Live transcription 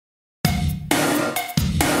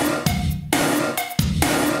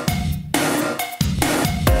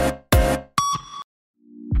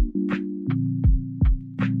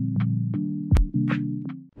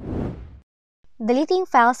Deleting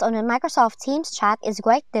files on a Microsoft Teams chat is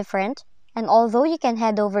quite different, and although you can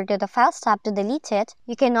head over to the Files tab to delete it,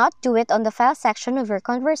 you cannot do it on the Files section of your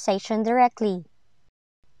conversation directly.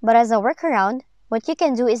 But as a workaround, what you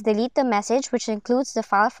can do is delete the message which includes the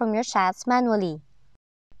file from your chats manually.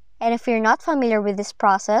 And if you're not familiar with this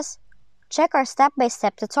process, check our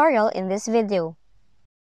step-by-step tutorial in this video.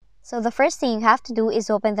 So the first thing you have to do is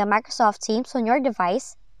open the Microsoft Teams on your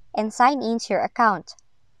device and sign in to your account.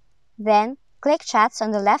 Then, click Chats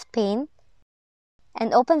on the left pane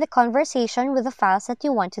and open the conversation with the files that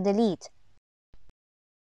you want to delete.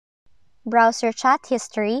 Browse your chat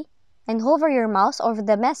history and hover your mouse over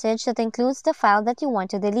the message that includes the file that you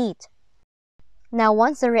want to delete. Now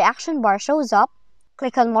once the reaction bar shows up,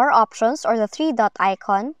 click on More Options or the three-dot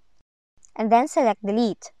icon and then select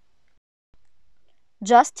Delete.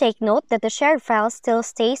 Just take note that the shared file still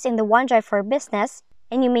stays in the OneDrive for Business,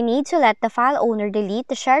 and you may need to let the file owner delete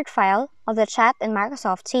the shared file of the chat in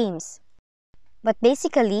Microsoft Teams. But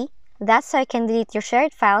basically, that's how you can delete your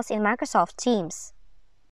shared files in Microsoft Teams.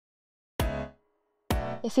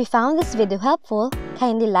 If you found this video helpful,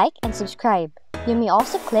 kindly like and subscribe. You may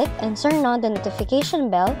also click and turn on the notification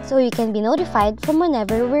bell so you can be notified from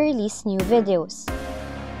whenever we release new videos.